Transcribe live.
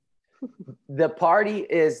The party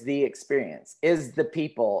is the experience, is the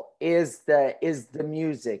people, is the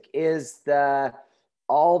music, is the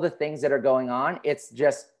all the things that are going on. It's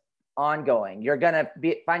just ongoing. You're gonna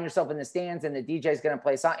find yourself in the stands, and the DJ is gonna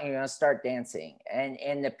play something. And you're gonna start dancing,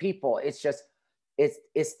 and the people. It's just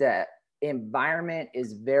it's the environment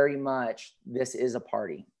is very much. This is a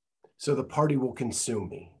party. So the party will consume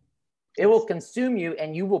me. It will consume you,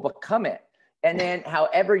 and you will become it. And then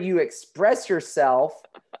however you express yourself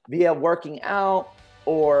via working out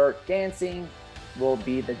or dancing will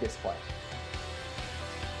be the display.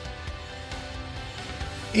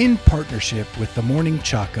 In partnership with the Morning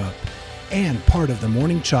Chalk Up and part of the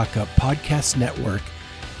Morning Chalk Up podcast network,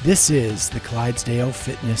 this is the Clydesdale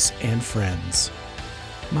Fitness and Friends.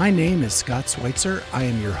 My name is Scott Schweitzer. I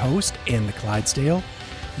am your host and the Clydesdale.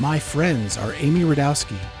 My friends are Amy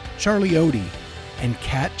Radowski, Charlie Odie, and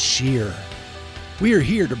Kat Shear. We are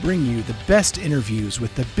here to bring you the best interviews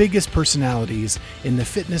with the biggest personalities in the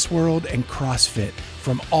fitness world and CrossFit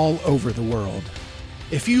from all over the world.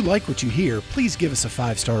 If you like what you hear, please give us a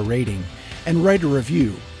 5-star rating and write a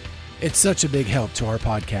review. It's such a big help to our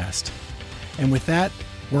podcast. And with that,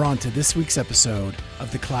 we're on to this week's episode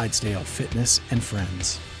of the Clydesdale Fitness and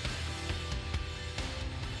Friends.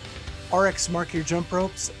 RX Smart Gear Jump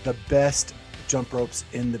Ropes, the best jump ropes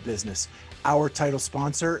in the business. Our title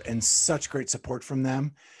sponsor, and such great support from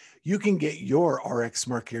them. You can get your RX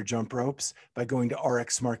Smart Gear jump ropes by going to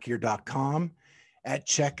rxsmartgear.com. At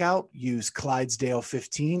checkout, use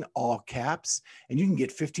Clydesdale15, all caps, and you can get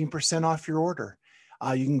 15% off your order.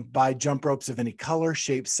 You can buy jump ropes of any color,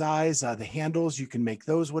 shape, size. The handles, you can make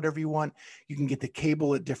those whatever you want. You can get the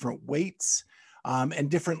cable at different weights and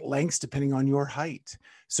different lengths depending on your height.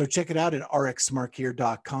 So check it out at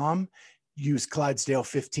rxsmartgear.com. Use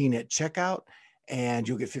Clydesdale15 at checkout, and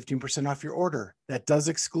you'll get 15% off your order. That does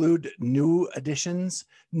exclude new additions,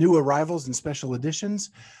 new arrivals, and special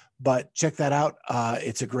editions, but check that out.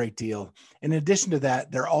 It's a great deal. In addition to that,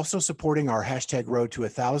 they're also supporting our hashtag Road to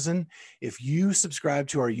 1,000. If you subscribe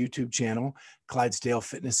to our YouTube channel, Clydesdale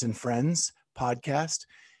Fitness and Friends podcast,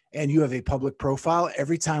 and you have a public profile,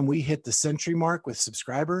 every time we hit the century mark with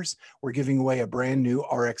subscribers, we're giving away a brand new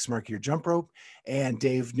RX Smart Gear jump rope. And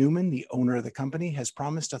Dave Newman, the owner of the company, has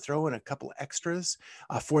promised to throw in a couple extras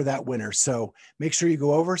for that winner. So make sure you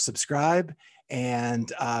go over, subscribe,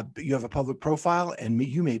 and you have a public profile, and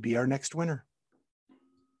you may be our next winner.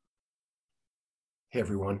 Hey,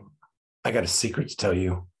 everyone. I got a secret to tell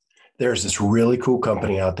you. There's this really cool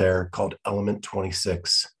company out there called Element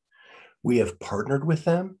 26. We have partnered with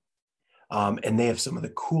them. And they have some of the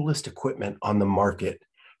coolest equipment on the market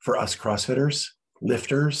for us CrossFitters,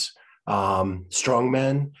 lifters,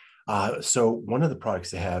 strongmen. So one of the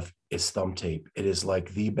products they have is thumb tape. It is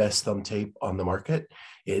like the best thumb tape on the market.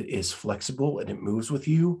 It is flexible and it moves with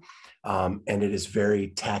you. And it is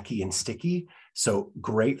very tacky and sticky. So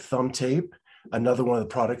great thumb tape. Another one of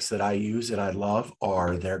the products that I use and I love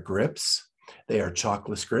are their grips. They are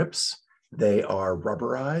chalkless grips. They are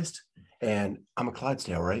rubberized. And I'm a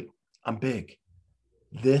Clydesdale, right? I'm big.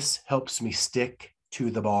 This helps me stick to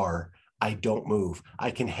the bar. I don't move. I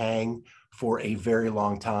can hang for a very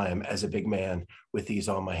long time as a big man with these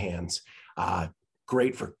on my hands.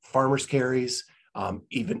 Great for farmer's carries.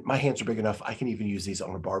 Even my hands are big enough. I can even use these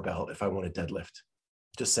on a barbell if I want to deadlift.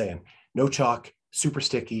 Just saying. No chalk, super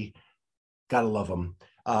sticky. Gotta love them.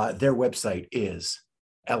 Their website is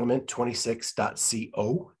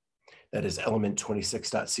element26.co. That is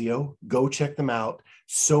element26.co. Go check them out.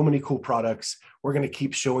 So many cool products. We're going to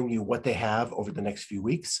keep showing you what they have over the next few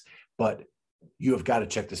weeks, but you have got to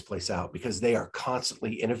check this place out because they are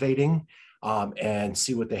constantly innovating and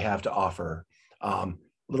see what they have to offer.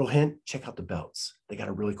 Little hint, check out the belts. They got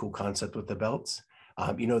a really cool concept with the belts.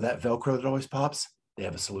 You know that Velcro that always pops? They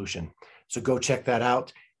have a solution. So go check that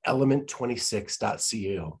out.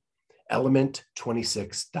 Element26.co.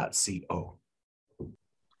 Element26.co.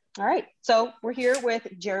 All right, so we're here with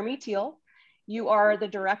Jeremy Thiel. You are the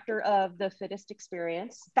director of the Fittest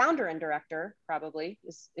experience, founder and director, probably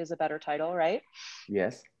is a better title, right?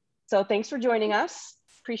 Yes. So thanks for joining us.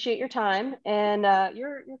 Appreciate your time. And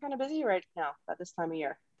you're kind of busy right now at this time of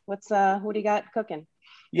year. What do you got cooking?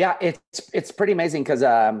 Yeah, it's pretty amazing because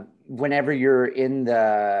whenever you're in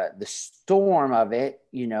the storm of it,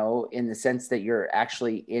 you know, in the sense that you're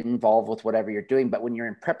actually involved with whatever you're doing, but when you're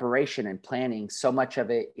in preparation and planning, so much of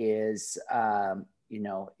it is,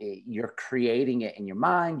 you're creating it in your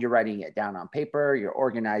mind, you're writing it down on paper, you're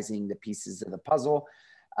organizing the pieces of the puzzle,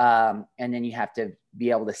 and then you have to be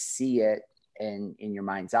able to see it in your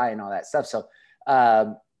mind's eye and all that stuff. So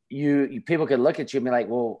you people could look at you and be like,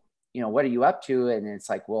 well, you know, what are you up to? And it's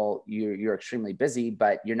like, well, you're extremely busy,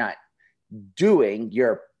 but you're not doing,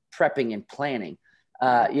 you're prepping and planning.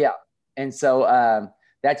 Yeah. And so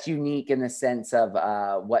that's unique in the sense of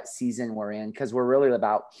what season we're in, because we're really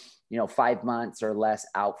about, 5 months or less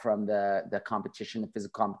out from the competition, the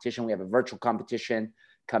physical competition. We have a virtual competition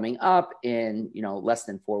coming up in, less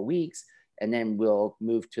than 4 weeks. And then we'll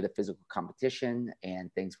move to the physical competition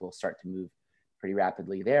and things will start to move pretty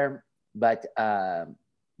rapidly there. But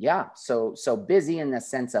yeah, so busy in the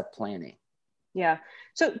sense of planning. Yeah.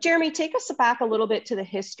 So Jeremy, take us back a little bit to the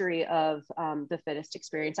history of the Fittest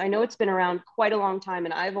experience. I know it's been around quite a long time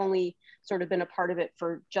and I've only sort of been a part of it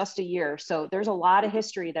for just a year. So there's a lot of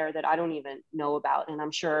history there that I don't even know about. And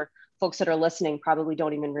I'm sure folks that are listening probably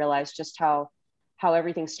don't even realize just how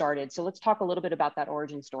everything started. So let's talk a little bit about that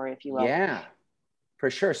origin story, if you will. Yeah,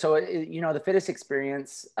 for sure. So, the Fittest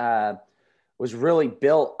experience was really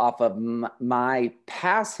built off of my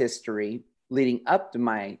past history leading up to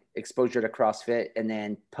my exposure to CrossFit and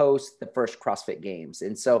then post the first CrossFit games.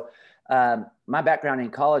 And so my background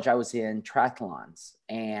in college, I was in triathlons,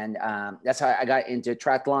 and that's how I got into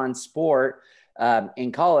triathlon sport.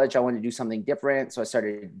 In college, I wanted to do something different. So I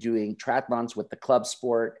started doing triathlons with the club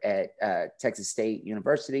sport at Texas State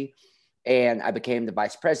University. And I became the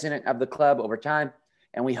vice president of the club over time.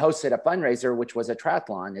 And we hosted a fundraiser, which was a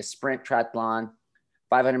triathlon, a sprint triathlon,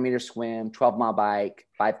 500-meter swim, 12-mile bike,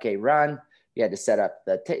 5K run. You had to set up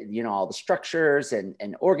all the structures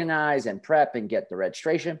and organize and prep and get the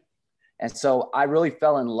registration. And so I really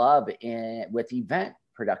fell in love with event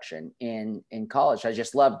production in college. I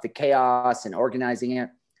just loved the chaos and organizing it.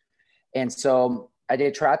 And so I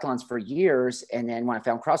did triathlons for years. And then when I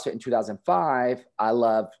found CrossFit in 2005, I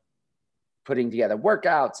loved putting together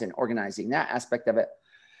workouts and organizing that aspect of it.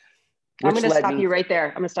 I'm going to stop you right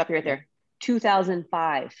there.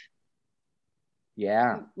 2005.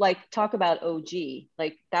 Yeah. Like, talk about OG.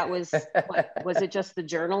 Like, that was, was it just the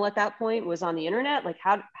journal at that point? Was on the internet? Like,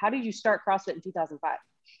 how did you start CrossFit in 2005?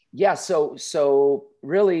 Yeah. So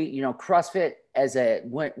really, CrossFit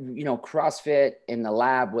CrossFit in the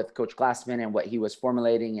lab with Coach Glassman and what he was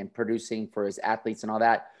formulating and producing for his athletes and all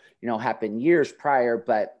that, happened years prior.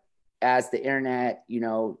 But as the internet,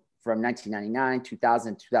 from 1999,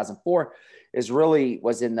 2000, 2004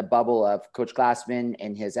 was in the bubble of Coach Glassman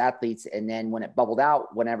and his athletes. And then when it bubbled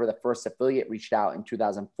out, whenever the first affiliate reached out in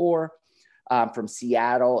 2004 from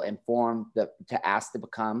Seattle and to ask to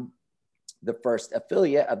become the first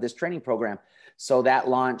affiliate of this training program. So that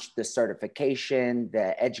launched the certification,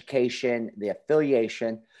 the education, the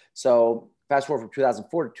affiliation. So fast forward from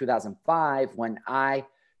 2004 to 2005, when I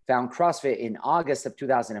found CrossFit in August of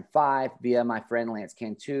 2005 via my friend Lance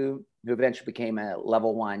Cantu, who eventually became a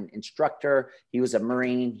level 1 instructor. He was a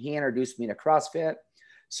Marine. He introduced me to CrossFit.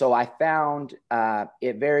 So I found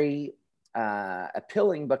it very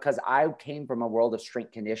appealing because I came from a world of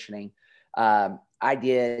strength conditioning. I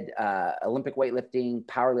did Olympic weightlifting,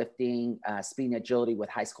 powerlifting, speed and agility with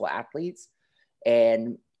high school athletes,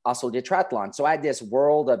 and also did triathlon. So I had this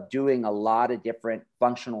world of doing a lot of different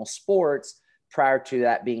functional sports prior to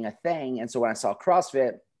that being a thing. And so when I saw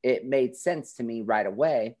CrossFit, it made sense to me right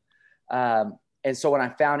away. And so when I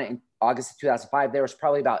found it in August of 2005, there was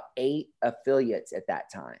probably about 8 affiliates at that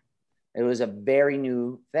time. It was a very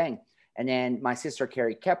new thing. And then my sister,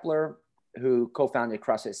 Carrie Kepler, who co-founded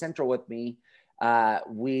CrossFit Central with me,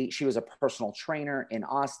 she was a personal trainer in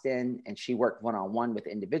Austin, and she worked one-on-one with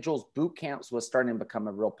individuals. Boot camps was starting to become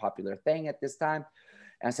a real popular thing at this time.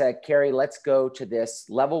 And I said, Carrie, let's go to this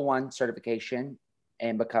level 1 certification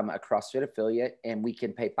and become a CrossFit affiliate. And we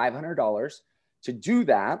can pay $500 to do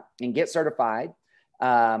that and get certified.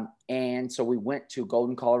 And so we went to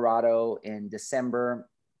Golden, Colorado in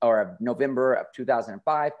November of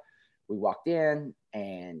 2005. We walked in,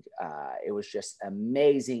 and it was just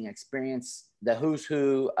amazing experience. The who's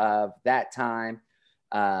who of that time,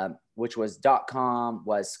 which was .com,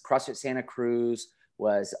 was CrossFit Santa Cruz,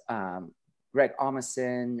 was Greg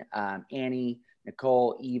Amundsen, Annie,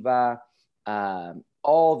 Nicole, Eva,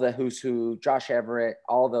 all the who's who, Josh Everett,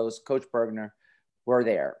 all those, Coach Bergner were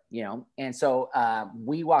there, And so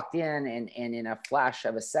we walked in, and in a flash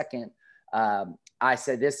of a second, I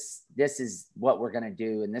said, this is what we're going to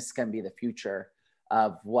do. And this is going to be the future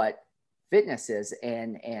of what fitness is.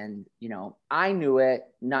 And I knew it,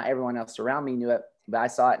 not everyone else around me knew it, but I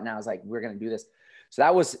saw it and I was like, we're going to do this. So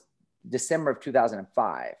that was December of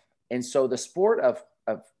 2005. And so the sport of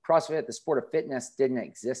CrossFit, the sport of fitness didn't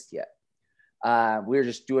exist yet. We were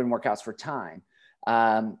just doing workouts for time.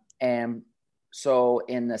 And so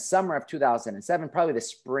in the summer of 2007, probably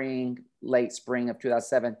the late spring of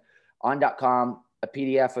 2007, on .com, a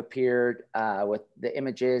PDF appeared with the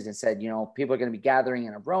images and said, people are going to be gathering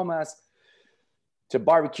in aromas to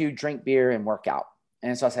barbecue, drink beer, and work out.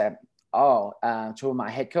 And so I said, to my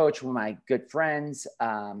head coach, one of my good friends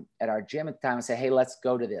at our gym at the time, I said, hey, let's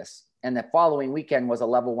go to this. And the following weekend was a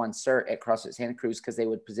level 1 cert at CrossFit Santa Cruz, because they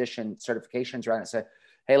would position certifications around it. So,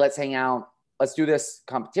 hey, let's hang out. Let's do this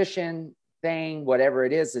competition thing, whatever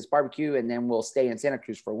it is, this barbecue. And then we'll stay in Santa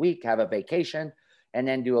Cruz for a week, have a vacation, and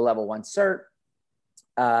then do a level 1 cert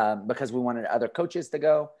because we wanted other coaches to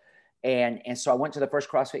go. And so I went to the first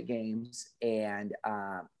CrossFit Games, and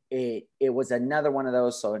it was another one of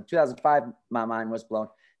those. So in 2005, my mind was blown.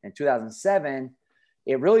 In 2007,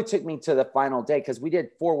 it really took me to the final day, because we did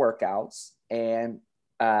 4 workouts, and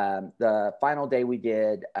the final day we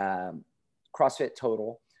did CrossFit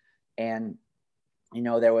Total. And,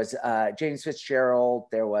 there was James Fitzgerald,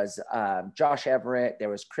 there was Josh Everett, there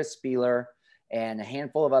was Chris Spieler, and a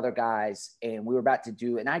handful of other guys. And we were about to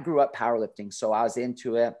do, and I grew up powerlifting, so I was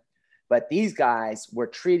into it. But these guys were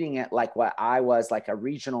treating it like what I was, like a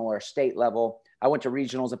regional or state level. I went to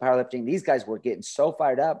regionals of powerlifting. These guys were getting so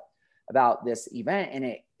fired up about this event, and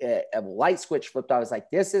a light switch flipped. I was like,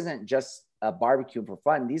 this isn't just a barbecue for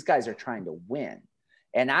fun. These guys are trying to win.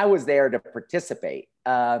 And I was there to participate.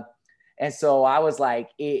 And so I was like,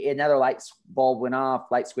 another light bulb went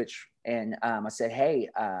off, light switch. And I said, hey,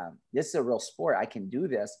 this is a real sport. I can do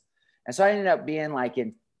this. And so I ended up being like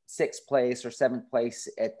in 6th place or 7th place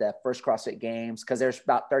at the first CrossFit Games, because there's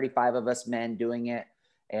about 35 of us men doing it.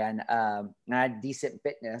 And I had decent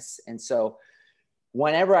fitness. And so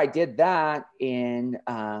whenever I did that in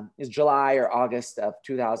July or August of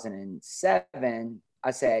 2007,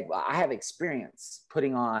 I said, well, I have experience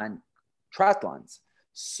putting on triathlons.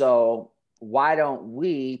 So why don't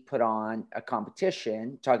we put on a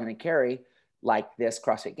competition, talking to Carrie, like this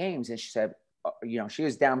CrossFit Games? And she said, she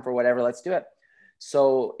was down for whatever, let's do it.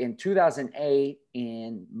 So in 2008,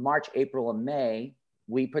 in March, April, and May,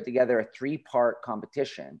 we put together a 3-part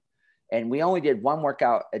competition, and we only did 1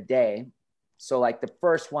 workout a day. So like the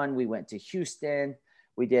first one, we went to Houston.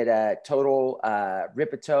 We did a total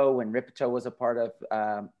Ripito, when Ripito was a part of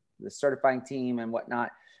the certifying team and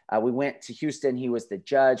whatnot. We went to Houston. He was the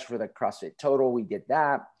judge for the CrossFit Total. We did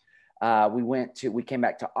that. We came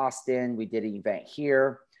back to Austin. We did an event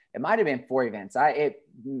here. It might've been 4 events.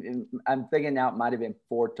 I'm thinking now it might've been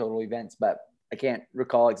 4 total events, but I can't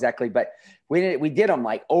recall exactly. But we did them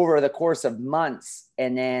like over the course of months.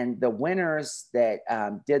 And then the winners that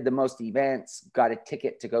did the most events got a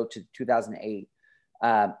ticket to go to 2008,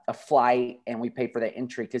 a flight, and we paid for the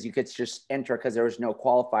entry, because you could just enter because there was no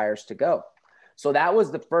qualifiers to go. So that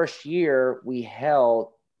was the first year we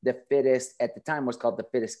held the Fittest, at the time was called the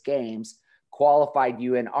Fittest Games, qualified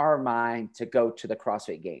you in our mind to go to the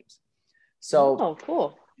CrossFit Games. So,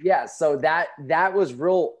 cool. Yeah. So that was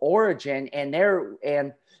real origin. And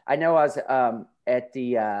I know I was at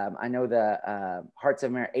the Hearts of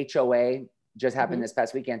America HOA just happened this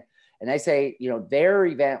past weekend. And they say, their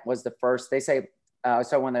event was the first, they say,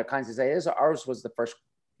 so one of their clients say, ours was the first,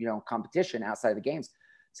 competition outside of the games.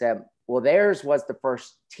 So, well, theirs was the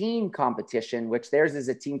first team competition, which theirs is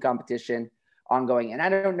a team competition ongoing. And I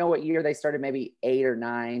don't know what year they started, maybe 8 or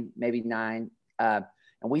 9, maybe 9. And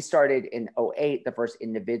we started in 2008, the first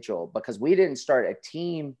individual, because we didn't start a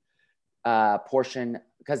team portion,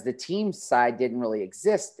 because the team side didn't really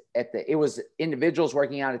exist it was individuals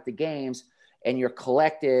working out at the games, and your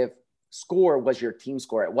collective score was your team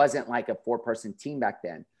score. It wasn't like a 4-person team back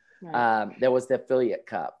then. Right. There was the affiliate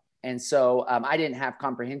cup. And so I didn't have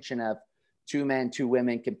comprehension of 2 men, 2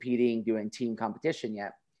 women competing, doing team competition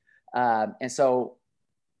yet. And so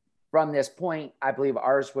from this point, I believe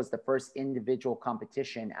ours was the first individual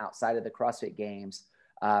competition outside of the CrossFit Games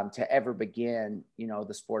to ever begin,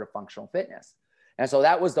 the sport of functional fitness. And so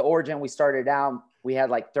that was the origin. We started out, we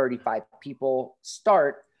had like 35 people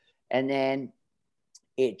start, and then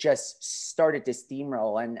it just started to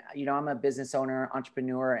steamroll. And, I'm a business owner,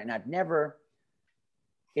 entrepreneur, and I've never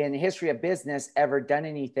in the history of business ever done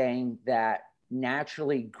anything that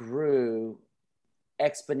naturally grew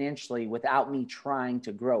exponentially without me trying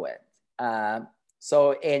to grow it.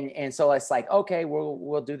 So it's like, okay,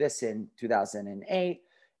 we'll do this in 2008,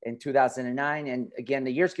 in 2009. And again,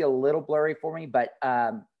 the years get a little blurry for me, but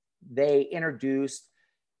they introduced,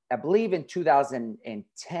 I believe in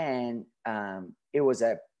 2010, it was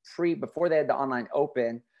before they had the online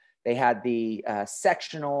open, they had the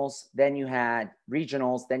sectionals, then you had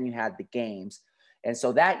regionals, then you had the games. And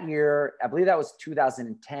so that year, I believe that was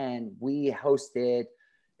 2010, we hosted,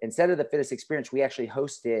 instead of the Fittest Experience, we actually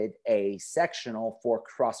hosted a sectional for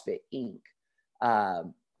CrossFit Inc.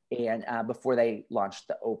 Before they launched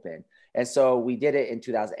the open. And so we did it in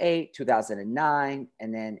 2008, 2009,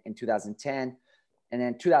 and then in 2010. And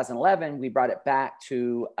then 2011, we brought it back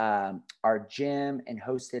to our gym and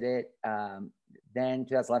hosted it. Then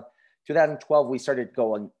 2011, 2012, we started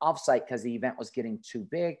going offsite because the event was getting too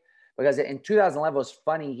big. Because in 2011 was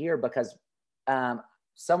funny here because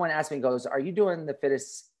someone asked me, goes, "Are you doing the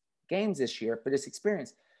Fittest Games this year, Fittest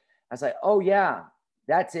Experience?" I was like, "Oh yeah,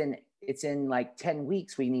 it's in like 10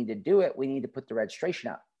 weeks. We need to do it. We need to put the registration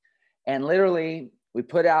up." And literally we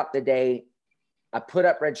put out the day, I put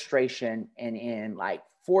up registration, and in like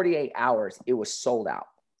 48 hours, it was sold out.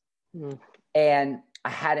 Mm. And I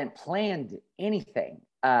hadn't planned anything.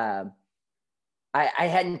 I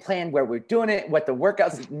hadn't planned where we're doing it, what the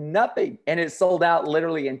workouts, nothing. And it sold out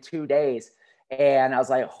literally in 2 days. And I was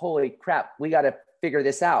like, holy crap, we got to figure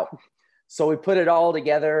this out. So we put it all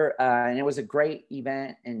together, and it was a great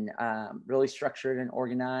event, and really structured and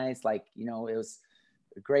organized. Like, you know, it was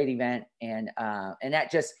a great event. And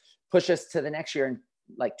that just pushed us to the next year. In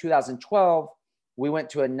like 2012, we went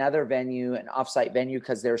to another venue, an offsite venue,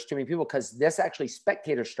 because there was too many people, because this actually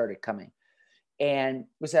spectators started coming. And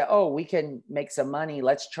we said, oh, we can make some money.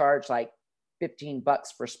 Let's charge like $15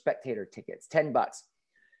 for spectator tickets, $10.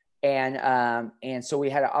 And so we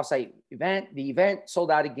had an offsite event. The event sold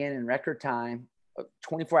out again in record time,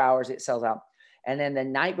 24 hours, it sells out. And then the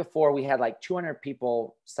night before, we had like 200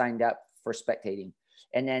 people signed up for spectating.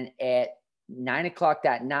 And then at 9 o'clock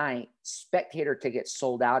that night, spectator tickets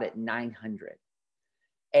sold out at 900.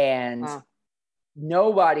 And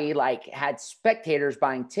nobody like had spectators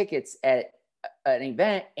buying tickets at an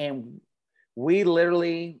event. And we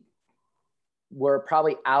literally were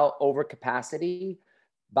probably out over capacity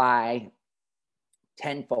by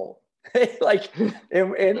tenfold. Like,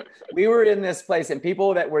 and we were in this place, and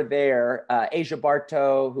people that were there, Asia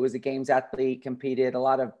Bartow, who was a games athlete, competed, a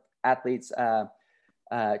lot of athletes,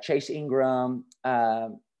 Chase Ingram,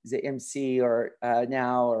 the MC or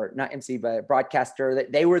now, or not MC, but broadcaster,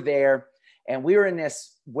 they were there. And we were in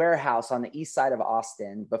this warehouse on the east side of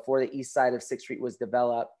Austin before the east side of 6th Street was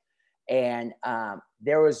developed. And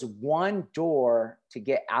there was one door to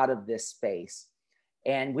get out of this space.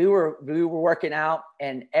 And we were working out,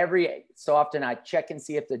 and every so often I check and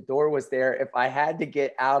see if the door was there, if I had to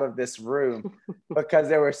get out of this room, because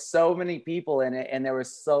there were so many people in it and there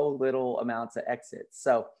was so little amounts of exits.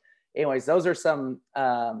 So anyways, those are some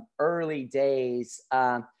early days.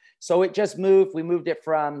 So it just moved. We moved it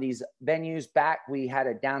from these venues back. We had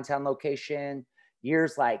a downtown location.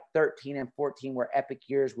 Years like 13 and 14 were epic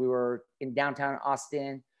years. We were in downtown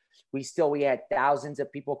Austin. We had thousands of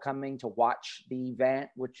people coming to watch the event,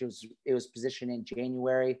 it was positioned in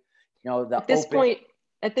January. You know, at this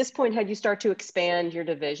point, had you start to expand your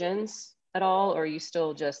divisions at all, or are you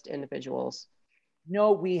still just individuals?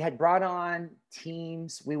 No, we had brought on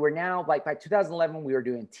teams. We were now, like by 2011, we were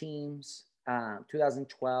doing teams.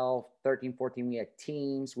 2012, 13, 14, we had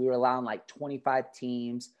teams. We were allowing like 25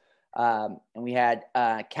 teams. And we had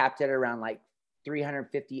capped it around like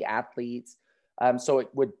 350 athletes. So it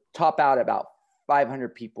would top out about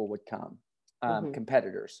 500 people would come,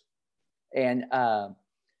 competitors. And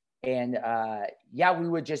yeah, we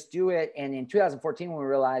would just do it. And in 2014, when we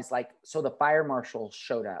realized, like, so the fire marshals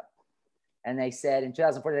showed up, and they said, in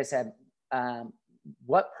 2014, they said,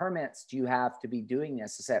 what permits do you have to be doing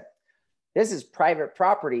this? I said, this is private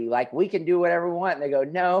property. Like, we can do whatever we want. And they go,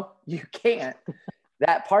 no, you can't.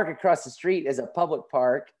 That park across the street is a public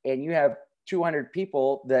park, and you have 200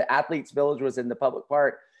 people. The athletes village was in the public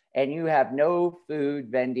park, and you have no food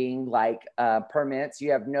vending, like permits.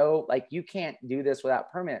 You have no, like, you can't do this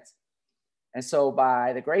without permits. And so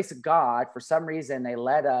by the grace of God, for some reason, they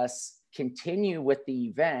let us continue with the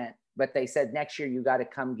event, but they said, next year, you got to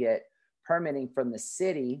come get permitting from the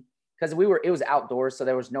city, because it was outdoors. So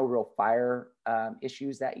there was no real fire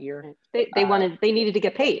issues that year. They needed to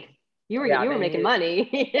get paid. You were making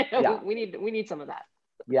money. Yeah. We need some of that.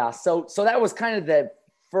 Yeah. So that was kind of the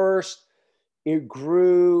first. It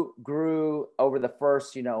grew over the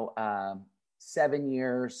first, 7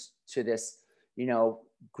 years to this,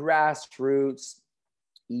 grassroots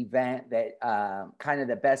event that kind of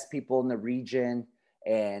the best people in the region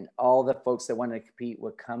and all the folks that wanted to compete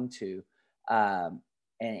would come to. And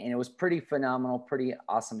it was pretty phenomenal, pretty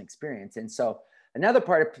awesome experience. And so another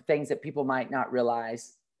part of things that people might not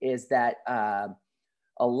realize is that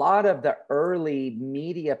a lot of the early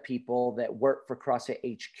media people that worked for CrossFit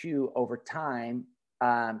HQ over time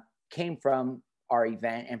came from our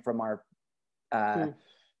event and from our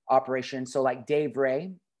operation. So like Dave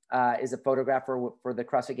Ray is a photographer for the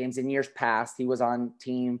CrossFit Games. In years past, he was on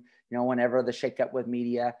team, whenever the shakeup with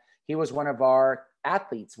media. He was one of our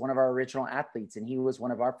athletes, one of our original athletes, and he was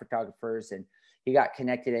one of our photographers. And he got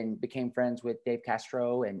connected and became friends with Dave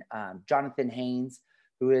Castro and Jonathan Haynes,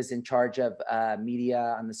 who is in charge of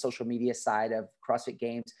media on the social media side of CrossFit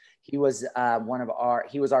Games. He was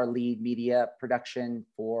he was our lead media production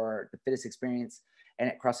for the Fittest experience and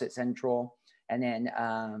at CrossFit Central. And then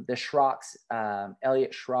the Schrocks,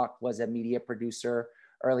 Elliot Schrock was a media producer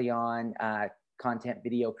early on, content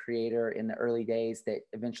video creator in the early days that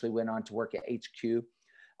eventually went on to work at HQ.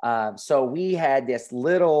 So we had this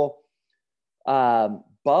little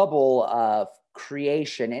bubble of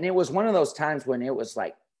creation. And it was one of those times when it was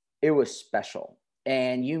like, it was special.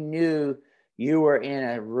 And you knew you were in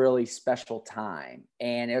a really special time.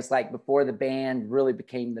 And it was like before the band really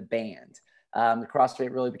became the band. The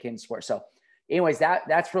CrossFit really became the sport. So anyways,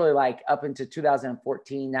 that's really like up into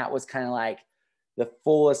 2014. That was kind of like the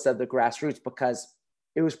fullest of the grassroots, because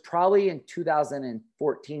it was probably in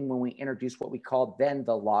 2014 when we introduced what we called then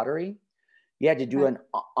the lottery. You had to do an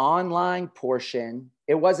online portion.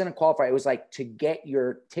 It wasn't a qualifier. It was like to get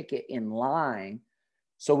your ticket in line.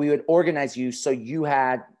 So we would organize you so you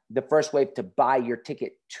had the first wave to buy your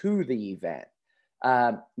ticket to the event.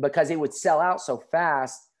 Because it would sell out so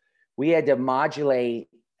fast, we had to modulate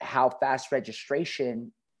how fast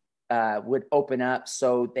registration would open up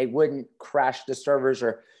so they wouldn't crash the servers,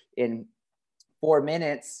 or in 4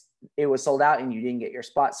 minutes it was sold out and you didn't get your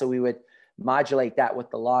spot. So we would modulate that with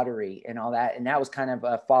the lottery and all that. And that was kind of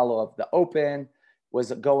a follow of the open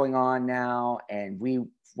was going on now. And we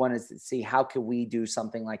wanted to see how could we do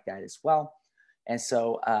something like that as well. And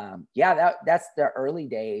so, that's the early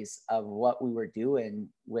days of what we were doing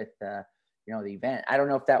with the event. I don't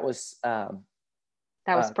know if that was,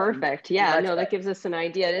 that was perfect. Yeah, no, that gives us an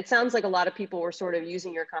idea. And it sounds like a lot of people were sort of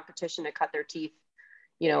using your competition to cut their teeth,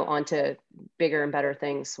 onto bigger and better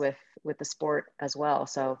things with the sport as well.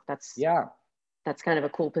 So that's kind of a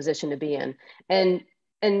cool position to be in. And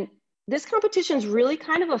this competition is really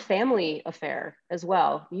kind of a family affair as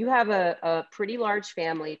well. You have a pretty large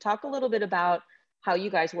family. Talk a little bit about how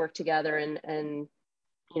you guys work together and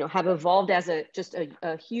have evolved as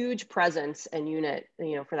a huge presence and unit,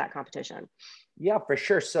 for that competition. Yeah, for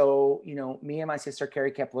sure. So, me and my sister,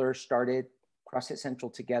 Carrie Kepler, started CrossFit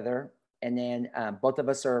Central together. And then both of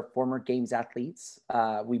us are former Games athletes.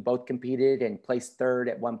 We both competed and placed third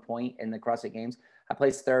at one point in the CrossFit Games. I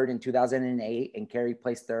placed third in 2008 and Carrie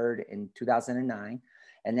placed third in 2009.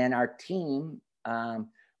 And then our team,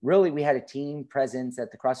 really, we had a team presence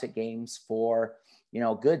at the CrossFit Games for,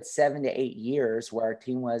 good 7 to 8 years, where our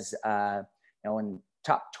team was, in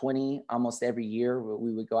top 20 almost every year.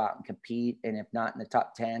 We would go out and compete, and if not in the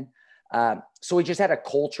top 10. So we just had a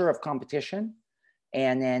culture of competition.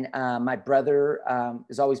 And then my brother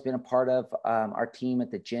has always been a part of our team at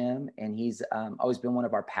the gym, and he's always been one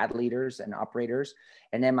of our pad leaders and operators.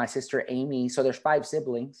 And then my sister Amy, so there's 5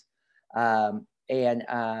 siblings, and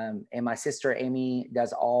my sister Amy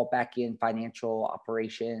does all back end financial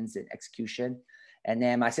operations and execution. And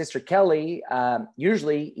then my sister Kelly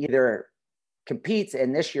usually either competes,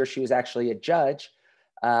 and this year she was actually a judge,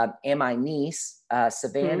 and my niece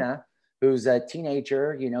Savannah, who's a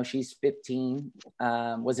teenager, she's 15,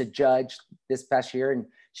 was a judge this past year, and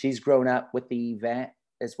she's grown up with the event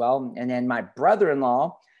as well. And then my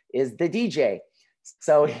brother-in-law is the DJ.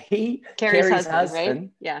 So Carrie's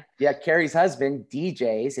husband, right? Yeah, Carrie's husband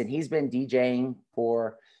DJs, and he's been DJing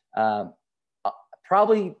for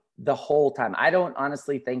probably the whole time. I don't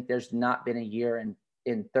honestly think there's not been a year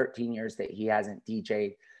in 13 years that he hasn't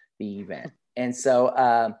DJ'd the event. And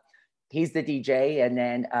so, he's the DJ. And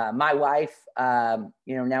then my wife,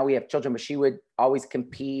 now we have children, but she would always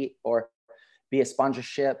compete or be a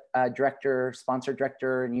sponsorship sponsor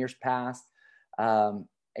director in years past,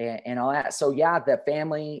 and all that. So the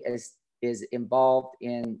family is involved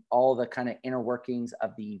in all the kind of inner workings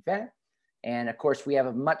of the event. And of course, we have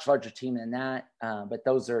a much larger team than that, but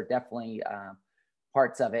those are definitely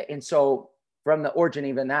parts of it. And so from the origin,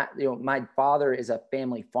 even that, my father is a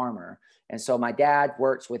family farmer. And so my dad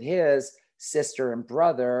works with his sister and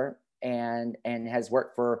brother and has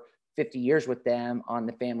worked for 50 years with them on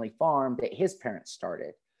the family farm that his parents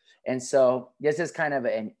started. And so this is kind of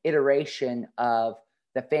an iteration of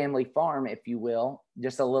the family farm, if you will,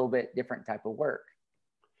 just a little bit different type of work.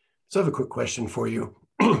 So I have a quick question for you.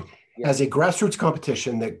 As a grassroots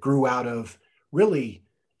competition that grew out of really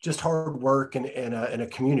just hard work and a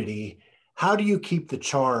community, how do you keep the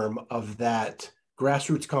charm of that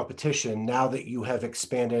grassroots competition now that you have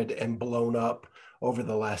expanded and blown up over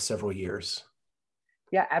the last several years?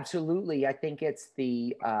 Yeah, absolutely. I think it's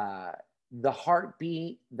the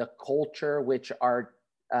heartbeat, the culture, which our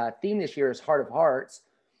theme this year is Heart of Hearts,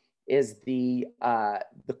 is the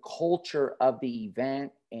culture of the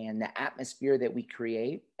event the atmosphere that we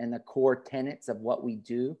create and the core tenets of what we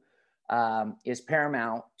do is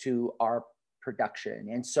paramount to our production.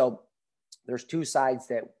 And so there's two sides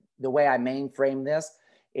that the way I mainframe this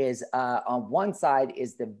is on one side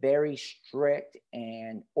is the very strict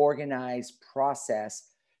and organized process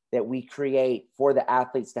that we create for the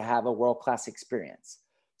athletes to have a world-class experience.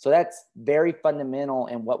 So that's very fundamental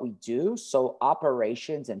in what we do. So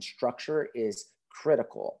operations and structure is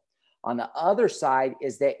critical. On the other side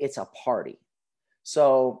is that it's a party.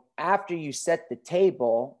 So after you set the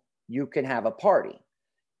table, you can have a party.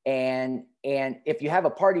 And if you have a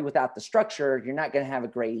party without the structure, you're not going to have a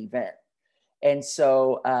great event. And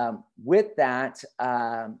so with that,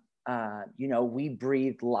 we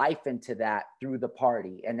breathe life into that through the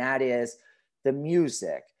party. And that is the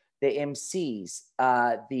music, the MCs,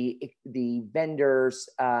 the vendors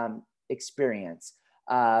experience,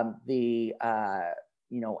 the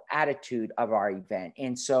attitude of our event.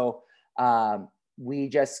 And so we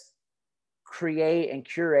just create and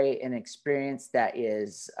curate an experience that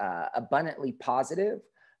is abundantly positive,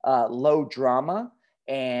 low drama,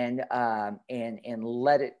 and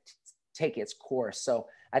let it take its course. So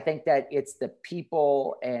I think that it's the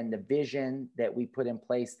people and the vision that we put in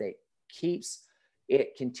place that keeps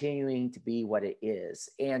it continuing to be what it is.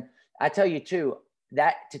 And I tell you too,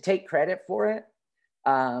 that to take credit for it,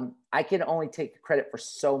 I can only take credit for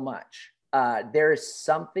so much. There is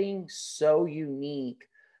something so unique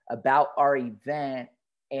about our event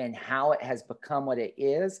and how it has become what it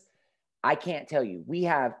is. I can't tell you. We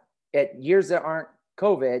have, at years that aren't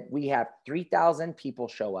COVID, we have 3,000 people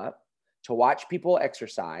show up to watch people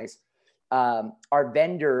exercise. Our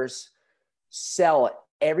vendors sell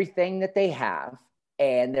everything that they have,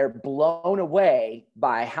 and they're blown away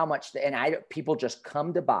by how much, people just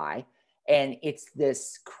come to buy. And it's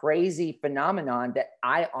this crazy phenomenon that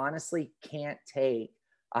I honestly can't take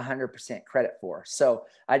 100% credit for. So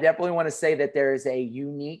I definitely want to say that there is a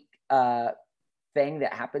unique thing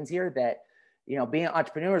that happens here that, being an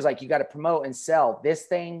entrepreneur is like, you got to promote and sell. This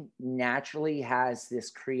thing naturally has this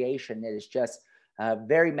creation that is just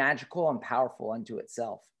very magical and powerful unto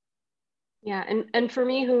itself. Yeah. And for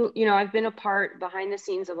me, who, I've been a part behind the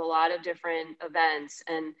scenes of a lot of different events,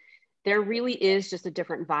 and there really is just a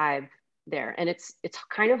different vibe there. And it's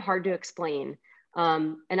kind of hard to explain.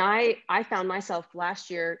 And I found myself last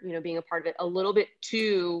year, being a part of it, a little bit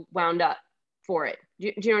too wound up for it.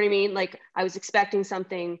 Do you know what I mean? Like, I was expecting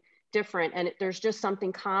something different, and there's just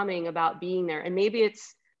something calming about being there. And maybe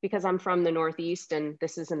it's because I'm from the Northeast and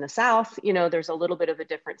this is in the South, there's a little bit of a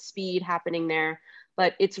different speed happening there,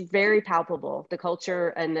 but it's very palpable, the culture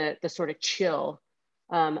and the sort of chill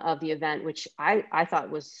of the event, which I thought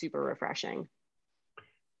was super refreshing.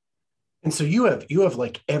 And so you have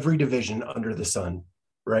like every division under the sun,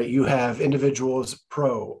 right? You have individuals,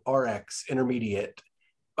 pro, RX, intermediate,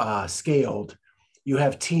 scaled. You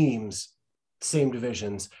have teams, same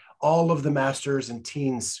divisions, all of the masters and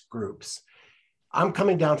teens groups. I'm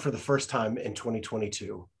coming down for the first time in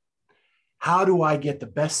 2022. How do I get the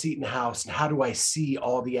best seat in the house, and how do I see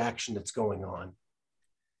all the action that's going on?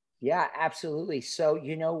 Yeah, absolutely. So,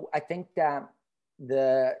 I think that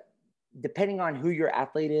depending on who your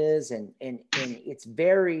athlete is, and it's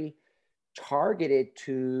very targeted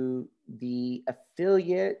to the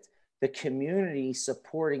affiliate, the community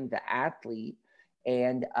supporting the athlete.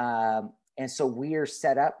 And so we're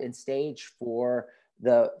set up and staged for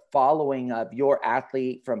the following of your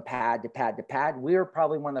athlete from pad to pad to pad. We're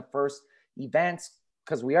probably one of the first events,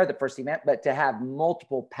 because we are the first event, but to have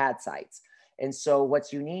multiple pad sites. And so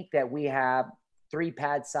what's unique that we have 3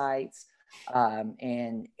 pad sites,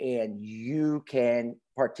 and you can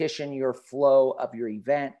partition your flow of your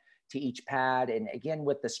event to each pad. And again,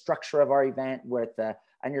 with the structure of our event, with the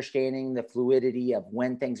understanding the fluidity of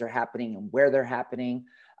when things are happening and where they're happening,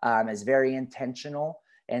 is very intentional.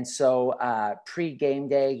 And so pre-game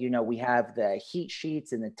day, we have the heat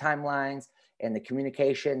sheets and the timelines and the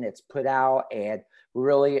communication that's put out, and we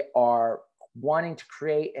really are wanting to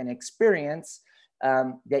create an experience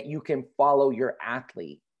that you can follow your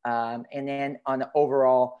athlete. And then on the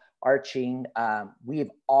overall arching,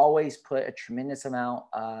 we've always put a tremendous amount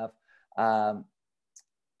of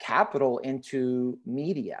capital into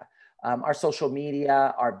media. Our social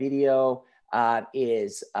media, our video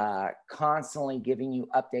is constantly giving you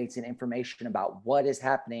updates and information about what is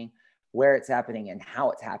happening, where it's happening, and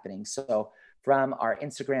how it's happening. So from our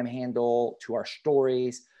Instagram handle to our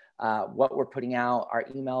stories, what we're putting out, our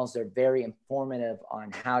emails, they're very informative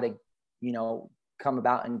on how to, come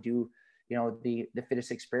about and do, the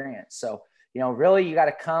Fittest experience. So, really you got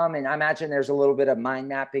to come, and I imagine there's a little bit of mind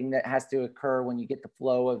mapping that has to occur when you get the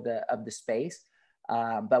flow of the space.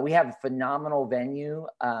 But we have a phenomenal venue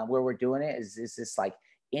where we're doing it. Is this like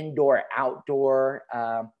indoor, outdoor,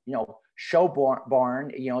 show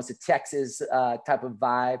barn? It's a Texas type of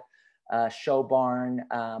vibe, show barn.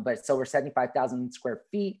 But it's over 75,000 square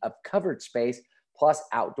feet of covered space plus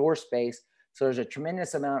outdoor space. So there's a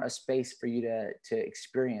tremendous amount of space for you to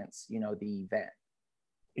experience, the event.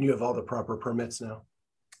 And you have all the proper permits now?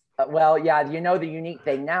 Well, yeah, the unique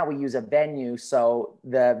thing now, we use a venue. So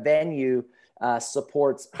the venue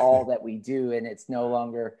supports all that we do, and it's no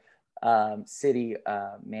longer city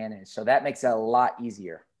managed. So that makes it a lot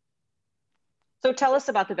easier. So tell us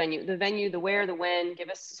about the venue, the where, the when. Give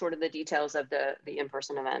us sort of the details of the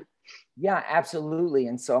in-person event. Yeah, absolutely.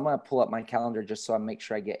 And so I'm going to pull up my calendar just so I make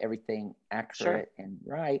sure I get everything accurate and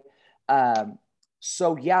right.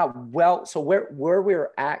 So where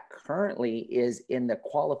we're at currently is in the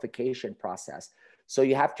qualification process. So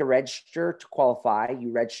you have to register to qualify.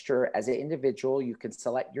 You register as an individual. You can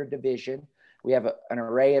select your division. We have an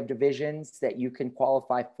array of divisions that you can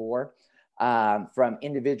qualify for, from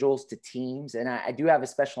individuals to teams. And I do have a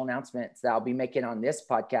special announcement that I'll be making on this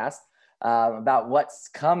podcast about what's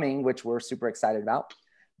coming, which we're super excited about.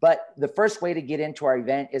 But the first way to get into our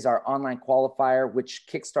event is our online qualifier, which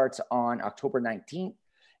kickstarts on October 19th.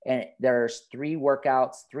 And there's 3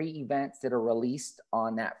 workouts, 3 events that are released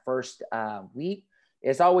on that first week.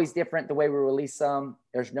 It's always different the way we release them.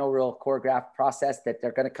 There's no real choreographed process that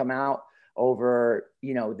they're going to come out over,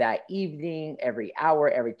 that evening, every hour,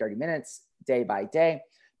 every 30 minutes, day by day.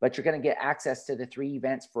 But you're going to get access to the 3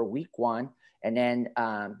 events for week 1. And then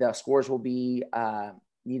the scores will be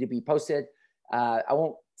need to be posted. I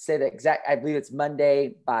won't say the exact, I believe it's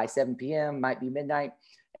Monday by 7 p.m., might be midnight.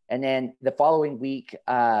 And then the following week,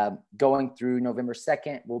 going through November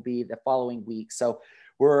 2nd, will be the following week. So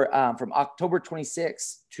we're from October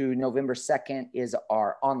 26th to November 2nd is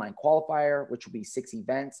our online qualifier, which will be 6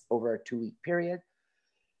 events over a 2-week period.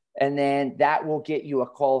 And then that will get you a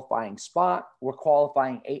qualifying spot. We're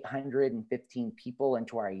qualifying 815 people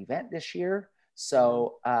into our event this year.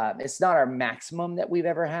 So it's not our maximum that we've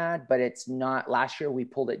ever had, but it's not. Last year, we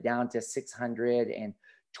pulled it down to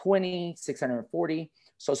 620, 640.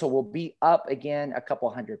 So we'll be up again a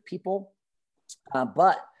couple hundred people.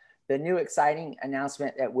 But the new exciting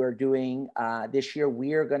announcement that we're doing this year,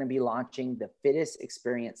 we are going to be launching the Fittest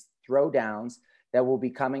Experience Throwdowns that will be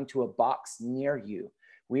coming to a box near you.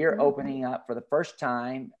 We are opening up for the first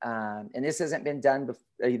time, and this hasn't been done.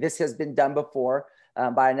 This has been done before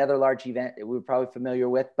by another large event that we're probably familiar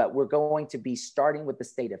with, but we're going to be starting with the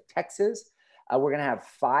state of Texas. We're going to have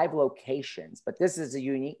 5 locations, but this is the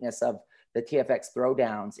uniqueness of the TFX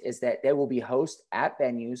Throwdowns is that they will be hosted at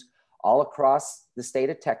venues all across the state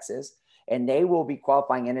of Texas, and they will be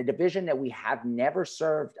qualifying in a division that we have never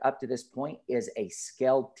served up to this point is a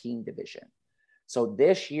scaled team division. So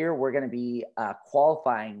this year we're going to be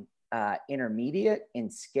qualifying intermediate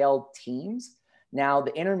and scaled teams. Now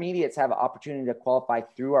the intermediates have an opportunity to qualify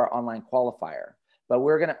through our online qualifier, but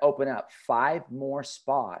we're going to open up 5 more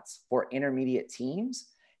spots for intermediate teams.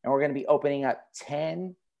 And we're going to be opening up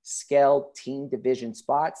 10 scaled team division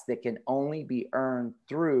spots that can only be earned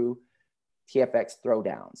through TFX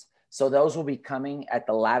Throwdowns. So those will be coming at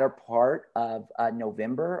the latter part of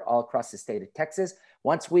November all across the state of Texas.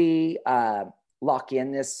 Once we lock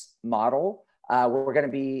in this model, we're going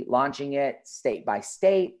to be launching it state by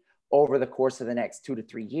state over the course of the next 2 to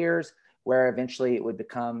 3 years, where eventually it would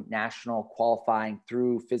become national qualifying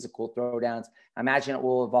through physical throwdowns. I imagine it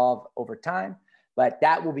will evolve over time, but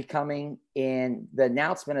that will be coming in. The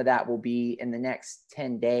announcement of that will be in the next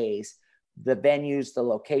 10 days, the venues, the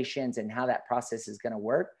locations, and how that process is going to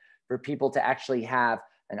work for people to actually have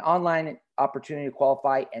an online opportunity to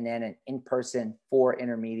qualify and then an in-person 4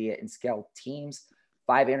 intermediate and scaled teams,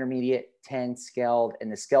 5 intermediate, 10 scaled, and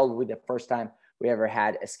the scaled will be the first time we ever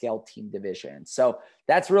had a scaled team division. So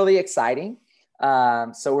that's really exciting.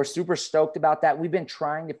 So we're super stoked about that. We've been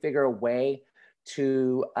trying to figure a way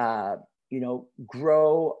to,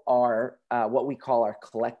 grow our, what we call our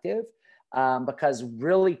collective, because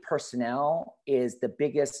really personnel is the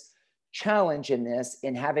biggest challenge in this,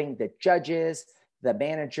 in having the judges, the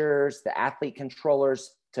managers, the athlete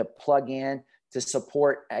controllers to plug in to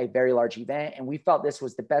support a very large event. And we felt this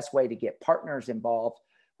was the best way to get partners involved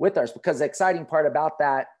with us, because the exciting part about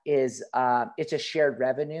that is it's a shared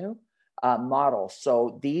revenue model.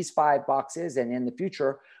 So these 5 boxes, and in the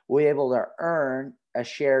future, we'll be able to earn a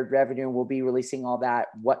shared revenue. We'll be releasing all that,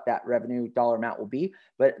 what that revenue dollar amount will be,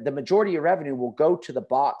 but the majority of revenue will go to the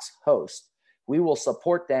box host. We will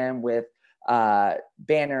support them with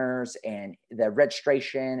banners and the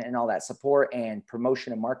registration and all that support and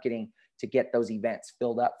promotion and marketing to get those events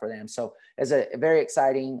filled up for them. So it's a very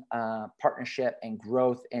exciting partnership and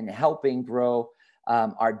growth in helping grow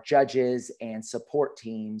our judges and support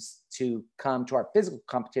teams to come to our physical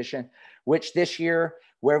competition, which this year,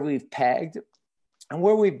 where we've pegged and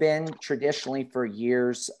where we've been traditionally for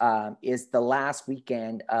years, is the last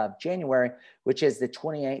weekend of January, which is the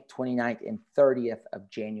 28th, 29th, and 30th of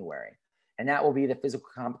January. And that will be the physical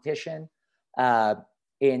competition.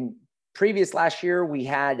 In previous last year, we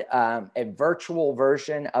had a virtual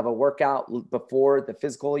version of a workout before the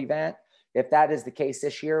physical event. If that is the case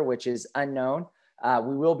this year, which is unknown,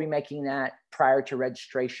 we will be making that prior to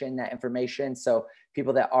registration, that information. So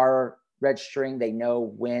people that are registering, they know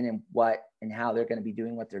when and what and how they're going to be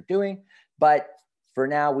doing what they're doing. But for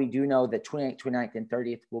now, we do know that 28th, 29th, and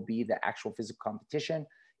 30th will be the actual physical competition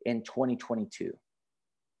in 2022.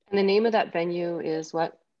 And the name of that venue is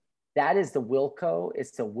what? That is the Wilco.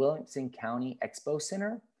 It's the Williamson County Expo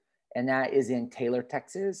Center. And that is in Taylor,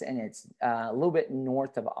 Texas. And it's a little bit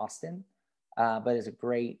north of Austin, but it's a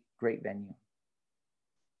great, great venue.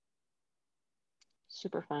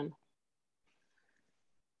 Super fun.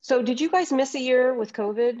 So did you guys miss a year with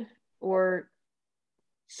COVID or?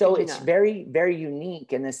 So it's very, very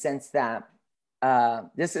unique in the sense that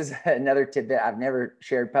this is another tidbit I've never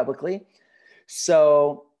shared publicly.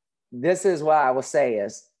 So this is what I will say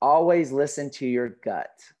is always listen to your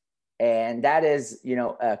gut. And that is, you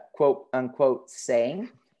know, a quote unquote saying.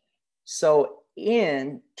 So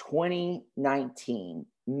in 2019,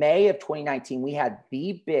 May of 2019, we had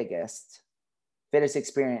the biggest Fittest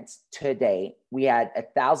experience to date. We had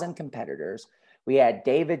 1,000 competitors. We had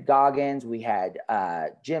David Goggins. We had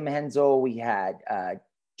Jim Hensel. We had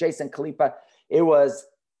Jason Khalipa. It was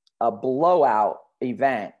a blowout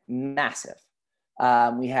event, massive.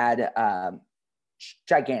 We had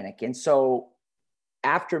gigantic. And so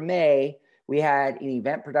after May, we had an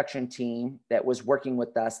event production team that was working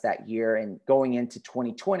with us that year and going into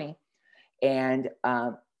 2020. And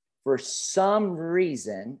for some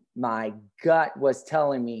reason, my gut was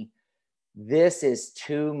telling me, this is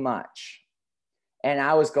too much. And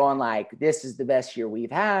I was going like, this is the best year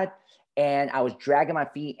we've had. And I was dragging my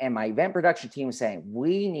feet, and my event production team was saying,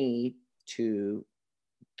 we need to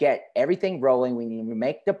get everything rolling. We need to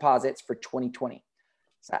make deposits for 2020.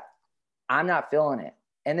 So I'm not feeling it.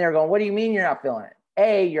 And they're going, what do you mean you're not feeling it?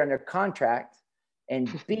 A, you're under contract. And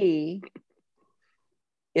B,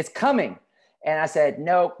 it's coming. And I said,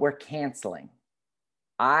 nope, we're canceling.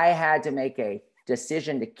 I had to make a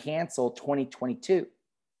decision to cancel 2022.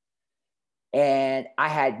 And I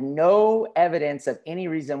had no evidence of any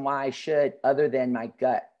reason why I should other than my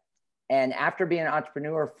gut. And after being an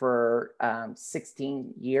entrepreneur for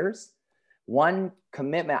 16 years, one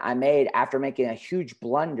commitment I made after making a huge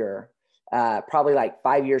blunder, probably like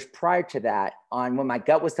 5 years prior to that, on when my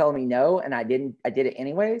gut was telling me no, and I did it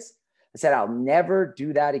anyways. I said, I'll never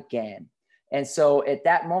do that again. And so at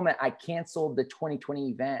that moment, I canceled the 2020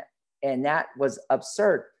 event, and that was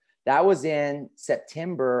absurd. That was in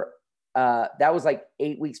September. That was like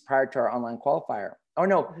 8 weeks prior to our online qualifier. Oh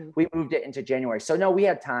no, we moved it into January. So no, we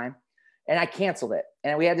had time, and I canceled it.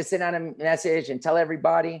 And we had to send out a message and tell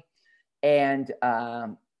everybody. And I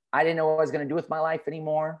didn't know what I was going to do with my life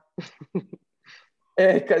anymore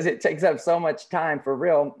because it takes up so much time for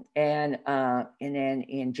real. And then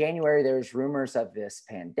in January, there's rumors of this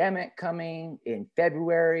pandemic coming. In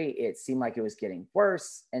February, it seemed like it was getting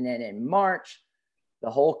worse. And then in March, the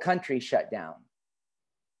whole country shut down.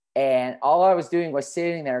 And all I was doing was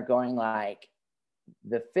sitting there going like,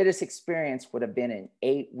 the Fittest experience would have been in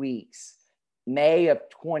 8 weeks. May of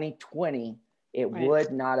 2020, it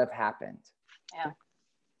would not have happened. Yeah.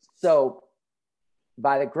 So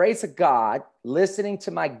by the grace of God, listening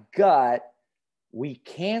to my gut, we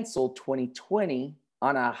canceled 2020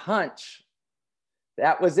 on a hunch.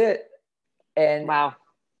 That was it. And wow.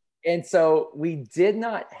 And so we did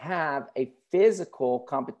not have a physical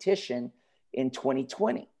competition in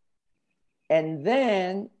 2020. And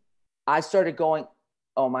then I started going,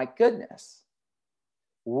 oh my goodness,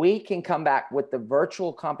 we can come back with the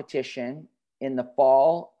virtual competition in the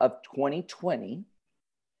fall of 2020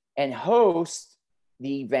 and host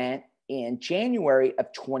the event in January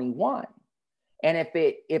of 21. And if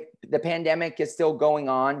the pandemic is still going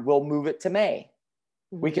on, we'll move it to May.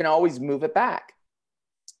 Mm-hmm. We can always move it back.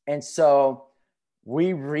 And so we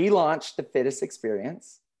relaunched the Fittest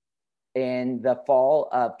experience in the fall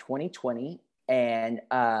of 2020 and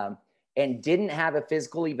didn't have a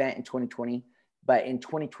physical event in 2020, but in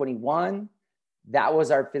 2021, that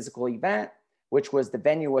was our physical event, which was the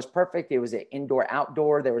venue was perfect. It was an indoor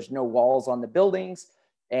outdoor. There was no walls on the buildings,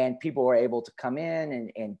 and people were able to come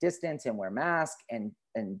in and distance and wear masks and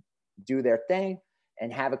do their thing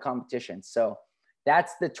and have a competition. So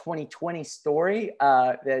that's the 2020 story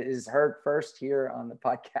that is heard first here on the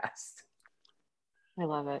podcast. I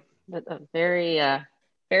love it.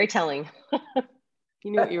 Very telling.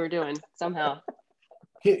 You knew what you were doing somehow.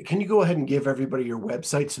 Can you go ahead and give everybody your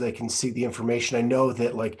website so they can see the information? I know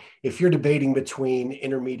that like if you're debating between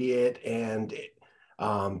intermediate and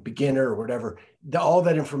beginner or whatever, all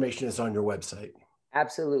that information is on your website.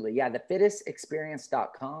 Absolutely. Yeah. The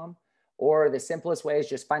fittestexperience.com, or the simplest way is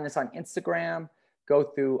just find us on Instagram, go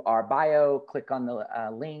through our bio, click on the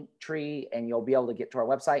link tree, and you'll be able to get to our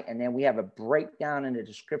website. And then we have a breakdown in the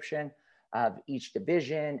description of each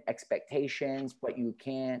division, expectations, what you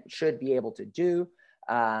should be able to do,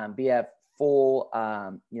 be a full,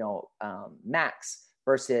 max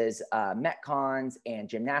versus metcons and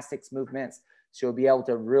gymnastics movements. So you'll be able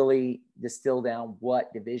to really distill down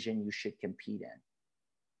what division you should compete in.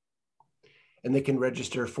 And they can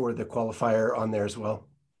register for the qualifier on there as well.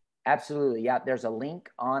 Absolutely. Yeah. There's a link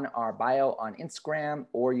on our bio on Instagram,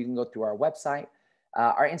 or you can go through our website.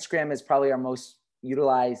 Our Instagram is probably our most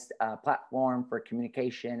utilized platform for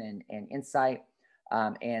communication and insight.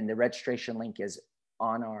 And the registration link is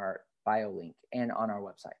on our bio link and on our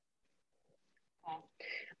website.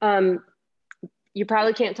 You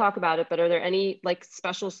probably can't talk about it, but are there any like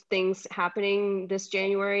special things happening this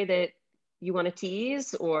January that you want to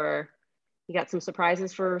tease, or you got some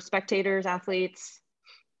surprises for spectators, athletes?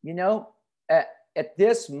 At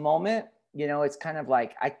this moment, it's kind of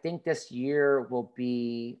like, I think this year will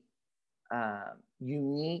be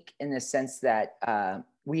unique in the sense that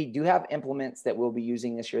we do have implements that we'll be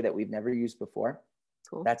using this year that we've never used before.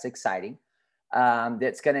 Cool. That's exciting.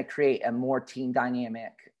 That's going to create a more team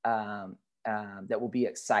dynamic that will be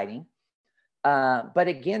exciting. But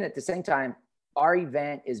again, at the same time, our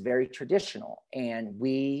event is very traditional, and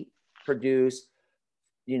we produce,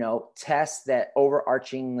 tests that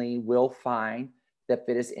overarchingly will find the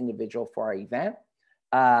fittest individual for our event.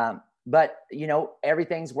 But,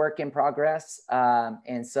 everything's work in progress.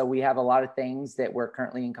 And so we have a lot of things that we're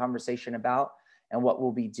currently in conversation about and what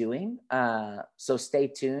we'll be doing. So stay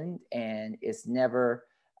tuned, and it's never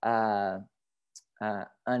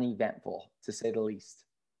uneventful, to say the least.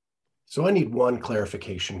 So I need one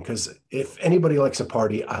clarification, because if anybody likes a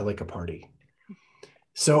party, I like a party.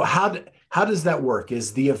 So how does that work?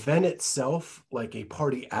 Is the event itself like a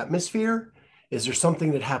party atmosphere? Is there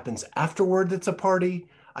something that happens afterward that's a party?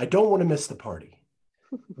 I don't want to miss the party.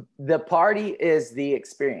 The party is the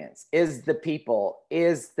experience, is the people,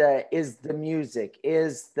 is the music,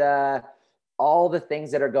 is all the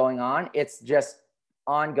things that are going on. It's just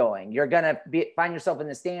ongoing. You're going to find yourself in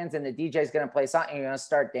the stands, and the DJ is going to play something, and you're going to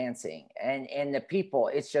start dancing. And the people,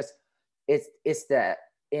 it's the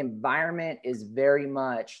environment is very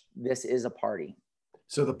much, this is a party.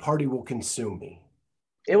 So the party will consume me.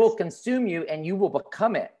 It will consume you, and you will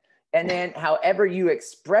become it. And then however you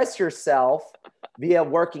express yourself via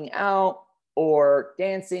working out or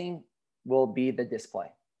dancing will be the display.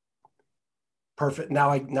 Perfect.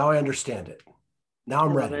 Now I understand it. Now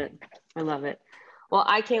I'm ready. I love it. Well,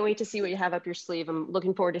 I can't wait to see what you have up your sleeve. I'm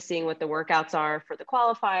looking forward to seeing what the workouts are for the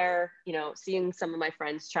qualifier, seeing some of my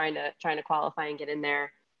friends trying to qualify and get in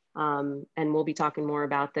there. And we'll be talking more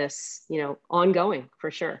about this, ongoing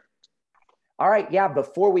for sure. All right. Yeah.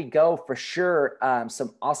 Before we go, for sure,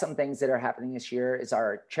 some awesome things that are happening this year is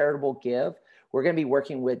our charitable give. We're going to be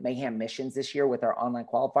working with Mayhem Missions this year with our online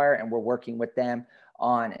qualifier, and we're working with them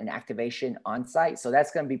on an activation on site. So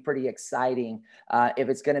that's going to be pretty exciting. If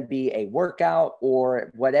it's going to be a workout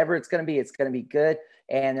or whatever it's going to be good.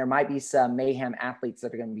 And there might be some Mayhem athletes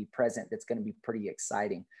that are going to be present. That's going to be pretty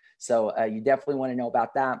exciting. So you definitely want to know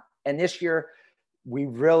about that. And this year, we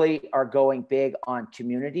really are going big on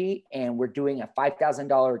community, and we're doing a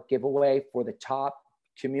 $5,000 giveaway for the top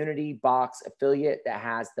community box affiliate that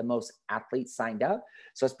has the most athletes signed up.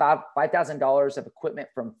 So it's $5,000 of equipment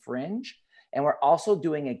from Fringe. And we're also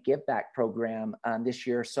doing a give back program this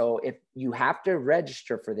year. So if you have to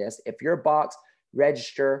register for this, if your box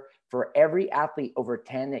register, for every athlete over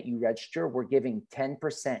 10 that you register, we're giving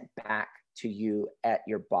 10% back to you at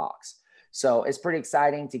your box. So it's pretty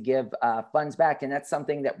exciting to give funds back. And that's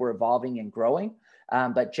something that we're evolving and growing.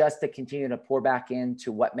 But just to continue to pour back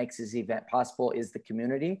into what makes this event possible is the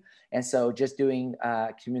community. And so just doing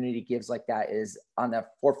community gives like that is on the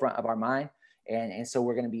forefront of our mind. And so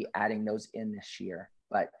we're going to be adding those in this year.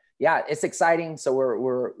 But yeah, it's exciting. So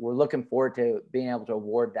we're looking forward to being able to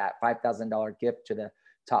award that $5,000 gift to the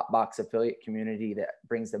top box affiliate community that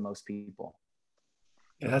brings the most people.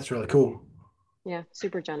 Yeah, that's really cool. Yeah,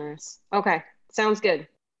 super generous. Okay, sounds good.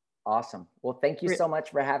 Awesome. Well, thank you so much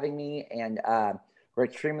for having me. And we're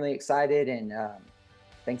extremely excited, and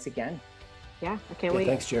thanks again. Yeah, I can't wait.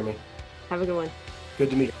 Thanks, Jeremy. Have a good one. Good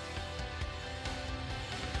to meet you.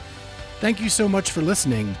 Thank you so much for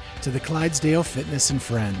listening to the Clydesdale Fitness and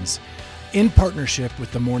Friends in partnership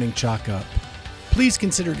with the Morning Chalk Up. Please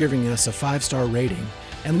consider giving us a 5-star rating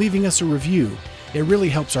and leaving us a review. It really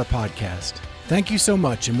helps our podcast. Thank you so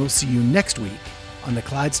much, and we'll see you next week on the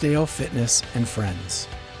Clydesdale Fitness and Friends.